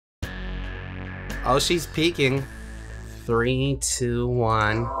Oh, she's peeking. 3, 2,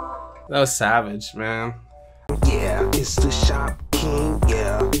 1. That was savage, man. Yeah, it's the Shopking.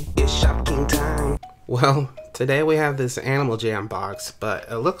 Yeah, it's Shopking time. Well, today we have this Animal Jam box, but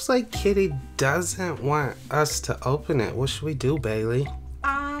it looks like Kitty doesn't want us to open it. What should we do, Bailey?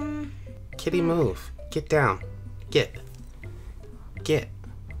 Kitty, move. Get down. Get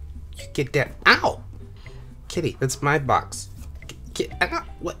down. Ow! Kitty, that's my box. Get out.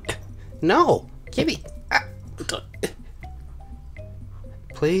 What? No! Kitty!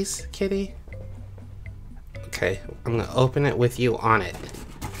 Please, Kitty? Okay, I'm gonna open it with you on it.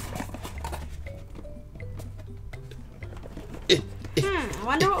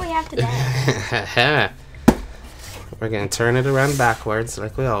 Wonder what we have today. We're gonna turn it around backwards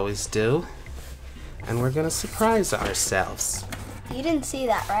like we always do. And we're gonna surprise ourselves. You didn't see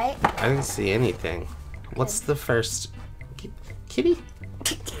that, right? I didn't see anything. What's the first... Kitty?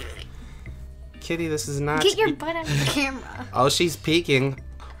 Kitty, this is not... Get your butt out of the camera. Oh, she's peeking.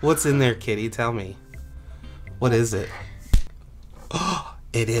 What's in there, Kitty? Tell me. What is it? Oh,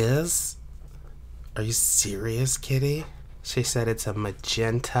 it is? Are you serious, Kitty? She said it's a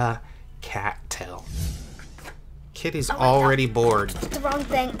magenta cattail. Kitty's already bored. The wrong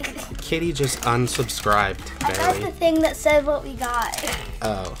thing. Kitty just unsubscribed, I got Bailey. the thing that said what we got.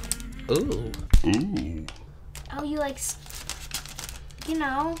 Oh. Ooh. Ooh. Oh, you like, you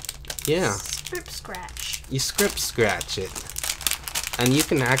know. Yeah. Script scratch. You script scratch it. And you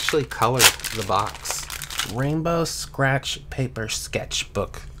can actually color the box. Rainbow Scratch Paper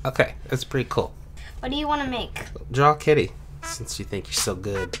Sketchbook. Okay, that's pretty cool. What do you want to make? Draw Kitty, since you think you're so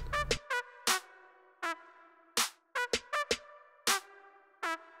good.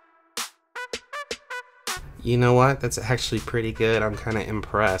 You know what? That's actually pretty good. I'm kind of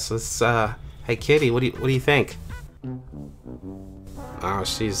impressed. Let's, hey Kitty, what do you think? Oh,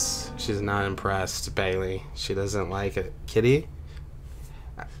 she's not impressed, Bailey. She doesn't like it. Kitty?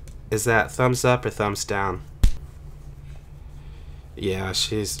 Is that thumbs up or thumbs down? Yeah,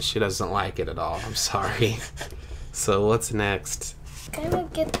 she doesn't like it at all. I'm sorry. So what's next? Gonna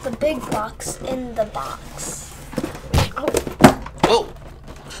get the big box in the box. Oh. Oh!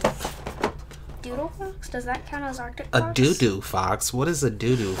 Doodle Box? Does that count as Arctic A Box? doo-doo fox? What is a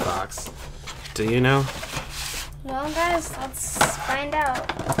doo-doo fox? Do you know? Well, guys, let's find out.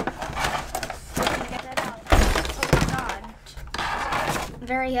 Get that out. Oh my god.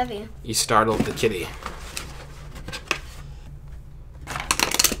 Very heavy. You startled the kitty.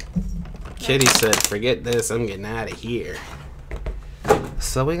 Kitty said, forget this, I'm getting out of here.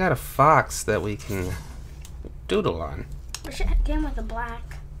 So we got a fox that we can doodle on. We should get with the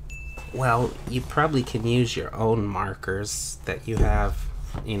black. Well, you probably can use your own markers that you have,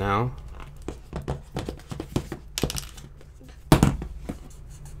 you know?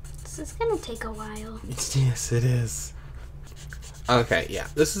 This is gonna take a while. Yes, it is. Okay, yeah,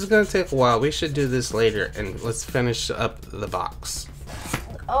 this is gonna take a while. We should do this later, and let's finish up the box.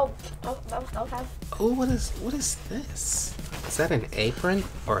 Oh, okay. Oh, what is this? Is that an apron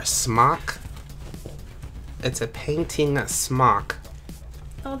or a smock? It's a painting smock.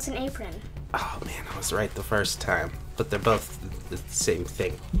 Oh, it's an apron. Oh man, I was right the first time. But they're both the same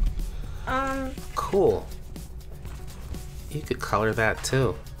thing. Cool. You could color that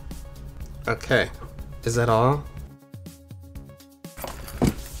too. Okay, is that all?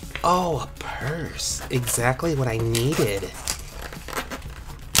 Oh, a purse. Exactly what I needed.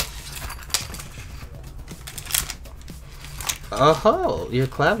 Oh, you're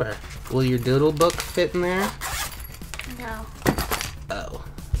clever. Will your doodle book fit in there? No. Oh.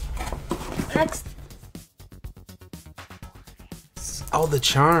 Next. Oh, the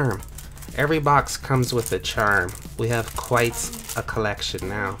charm. Every box comes with a charm. We have quite a collection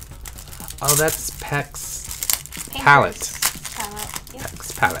now. Oh, that's Peck's palette. Yep.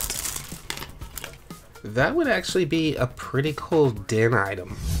 Peck's palette. That would actually be a pretty cool den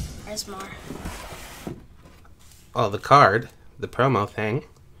item. There's more. Oh, the card. The promo thing.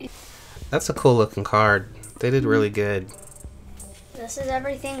 That's a cool looking card. They did really good. This is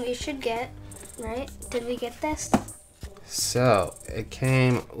everything we should get, right? Did we get this? So, it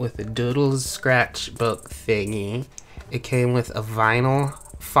came with a Doodle Scratchbook thingy. It came with a vinyl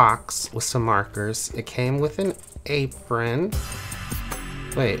fox with some markers. It came with an apron.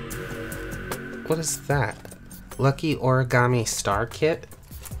 Wait, what is that? Lucky Origami Star Kit?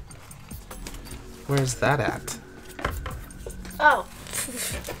 Where's that at? Oh.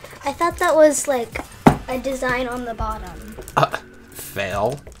 I thought that was like a design on the bottom.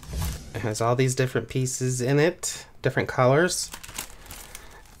 Fail. It has all these different pieces in it, different colors.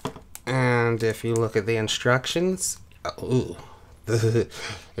 And if you look at the instructions, ooh,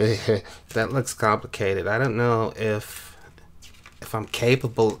 That looks complicated. I don't know if I'm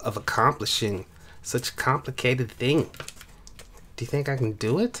capable of accomplishing such a complicated thing. Do you think I can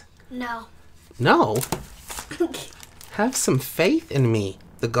do it? No. No? Have some faith in me.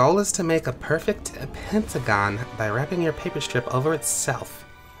 The goal is to make a perfect pentagon by wrapping your paper strip over itself.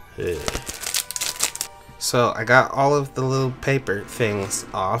 So I got all of the little paper things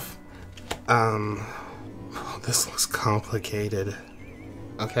off. This looks complicated.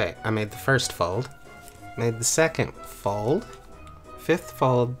 Okay, I made the first fold, made the second fold, fifth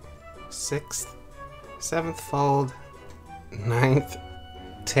fold, sixth, seventh fold, ninth,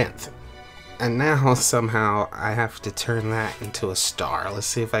 10th. And now somehow I have to turn that into a star. Let's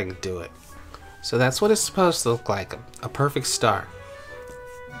see if I can do it. So that's what it's supposed to look like, a perfect star.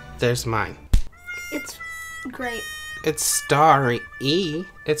 There's mine. It's great. It's starry,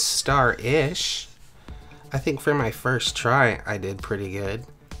 it's star-ish. I think for my first try, I did pretty good.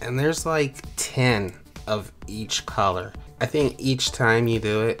 And there's like 10 of each color. I think each time you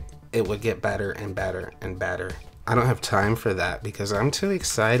do it, it would get better and better and better. I don't have time for that because I'm too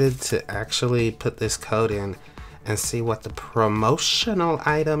excited to actually put this code in and see what the promotional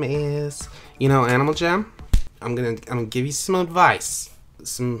item is. You know, Animal Jam, I'm gonna give you some advice,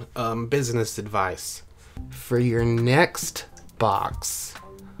 some business advice. For your next box,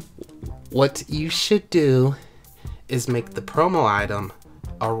 what you should do is make the promo item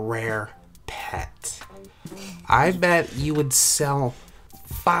a rare pet. I bet you would sell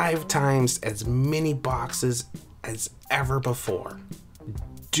 5 times as many boxes as ever before.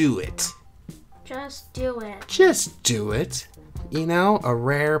 Do it. Just do it. Just do it. You know, a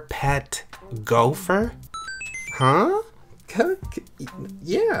rare pet gopher? Huh?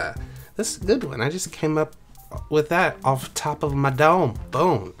 Yeah, that's a good one. I just came up with that off top of my dome.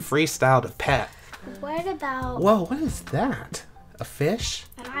 Boom. Freestyle to pet. What about Whoa, what is that? A fish?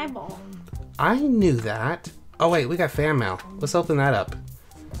 an eyeball? I knew that. Oh wait, we got fan mail. Let's open that up.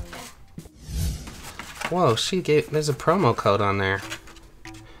 Whoa, there's a promo code on there.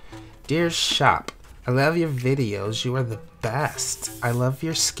 Dear Shop, I love your videos. You are the best. I love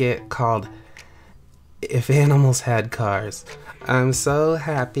your skit called If Animals Had Cars. I'm so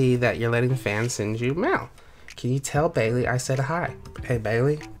happy that you're letting fans send you mail. Can you tell Bailey I said hi? Hey,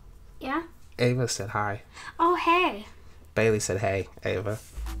 Bailey. Yeah? Ava said hi. Oh, hey. Bailey said hey, Ava.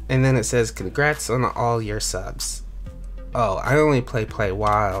 And then it says, congrats on all your subs. Oh, I only play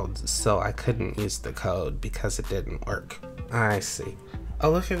Wild, so I couldn't use the code because it didn't work. I see. Oh,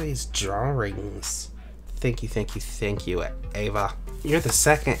 look at these drawings. Thank you, Ava. You're the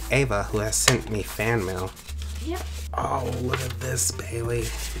second Ava who has sent me fan mail. Yep. Oh, look at this, Bailey.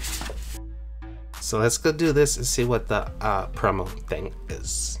 So let's go do this and see what the promo thing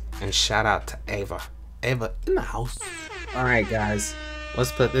is. And shout out to Ava. Ava in the house. Alright guys,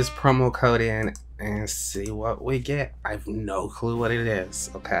 let's put this promo code in and see what we get. I have no clue what it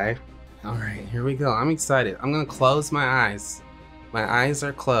is, okay? Alright, here we go. I'm excited. I'm gonna close my eyes. My eyes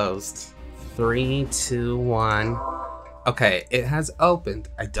are closed. 3, 2, 1. Okay, it has opened.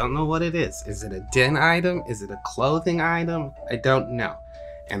 I don't know what it is. Is it a den item? Is it a clothing item? I don't know.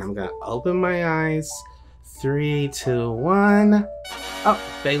 And I'm gonna open my eyes. 3, 2, 1. Oh,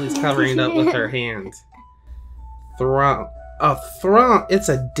 Bailey's covering it up with her hand. Throne. A throne. It's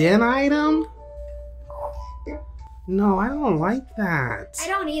a den item? No, I don't like that. I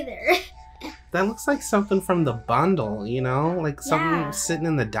don't either. That looks like something from the bundle, you know? Like something Yeah. sitting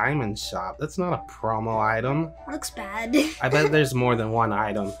in the diamond shop. That's not a promo item. Looks bad. I bet there's more than one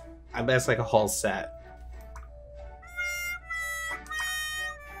item. I bet it's like a whole set.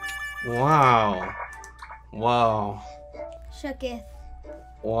 Wow. Whoa. Shooketh.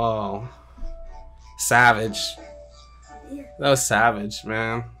 Whoa. Savage. That was savage,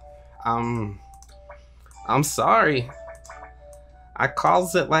 man. I'm sorry. I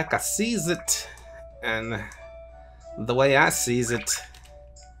calls it like I sees it, and the way I sees it,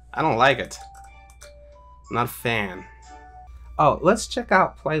 I don't like it. Not a fan. Oh, let's check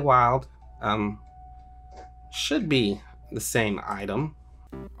out Play Wild. Should be the same item.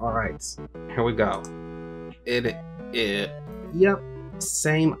 Alright, here we go. Yep,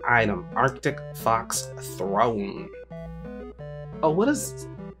 same item. Arctic Fox Throne. Oh, what is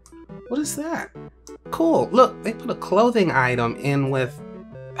that? Cool, look, they put a clothing item in with...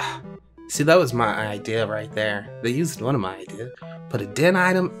 See, that was my idea right there. They used one of my ideas. Put a den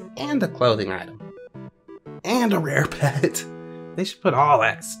item and a clothing item. And a rare pet. They should put all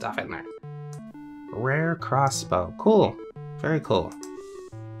that stuff in there. Rare crossbow. Cool. Very cool.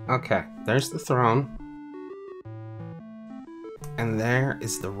 Okay, there's the throne. And there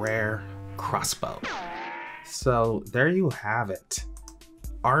is the rare crossbow. So there you have it.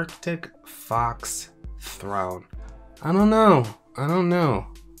 Arctic Fox Throne. I don't know.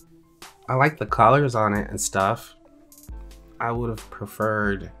 I like the colors on it and stuff. I would have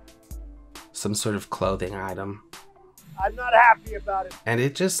preferred some sort of clothing item. I'm not happy about it. And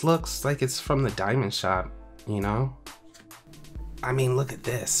it just looks like it's from the diamond shop, you know? I mean, look at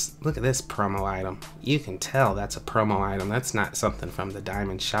this. Look at this promo item. You can tell that's a promo item. That's not something from the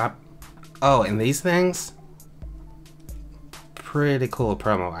diamond shop. Oh, and these things? Pretty cool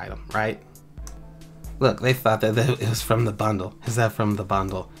promo item, right? Look, they thought that it was from the bundle. Is that from the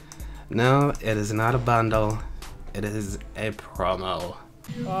bundle? No, it is not a bundle. It is a promo.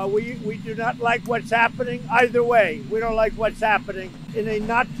 We do not like what's happening either way. We don't like what's happening. In a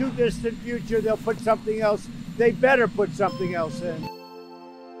not too distant future, they'll put something else. They better put something else in.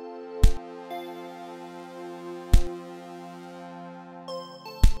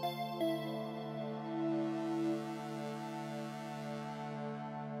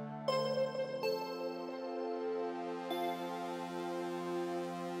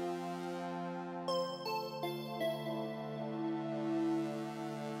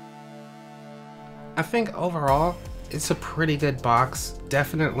 I think overall, it's a pretty good box.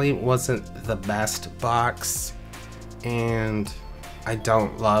 Definitely wasn't the best box, and I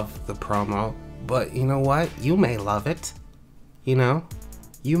don't love the promo, but you know what? You may love it. You know,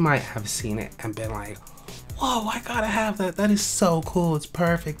 you might have seen it and been like, whoa, I gotta have that. That is so cool. It's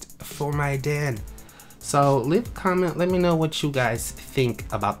perfect for my den. So leave a comment. Let me know what you guys think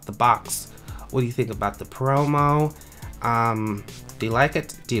about the box. What do you think about the promo? Do you like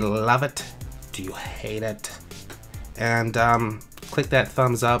it? Do you love it? Do you hate it? And click that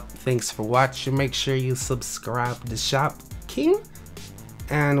thumbs up. Thanks for watching. Make sure you subscribe to Shopking,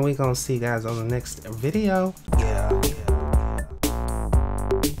 and we're gonna see you guys on the next video. Yeah.